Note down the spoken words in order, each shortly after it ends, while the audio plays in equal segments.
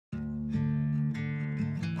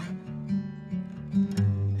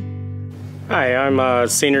Hi, I'm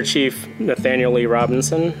Senior Chief Nathaniel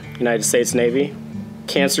Robinson, United States Navy.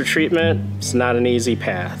 Cancer treatment is not an easy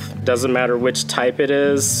path. Doesn't matter which type it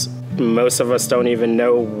is. Most of us don't even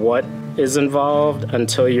know what is involved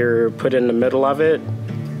until you're put in the middle of it.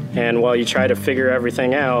 And while you try to figure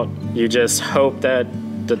everything out, you just hope that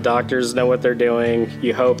the doctors know what they're doing.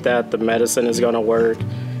 You hope that the medicine is going to work,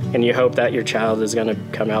 and you hope that your child is going to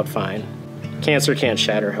come out fine. Cancer can't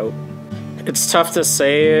shatter hope. It's tough to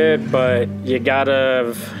say it, but you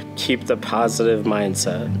gotta keep the positive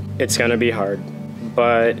mindset. It's gonna be hard,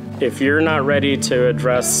 but if you're not ready to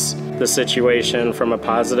address the situation from a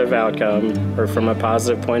positive outcome or from a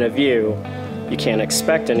positive point of view, you can't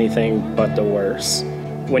expect anything but the worst.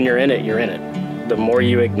 When you're in it, you're in it. The more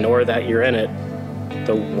you ignore that you're in it,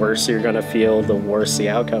 the worse you're gonna feel, the worse the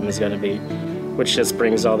outcome is gonna be, which just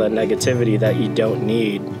brings all that negativity that you don't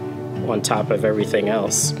need on top of everything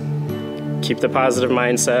else. Keep the positive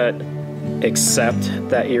mindset, accept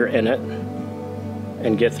that you're in it,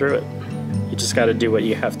 and get through it. You just got to do what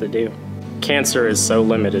you have to do. Cancer is so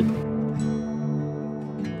limited.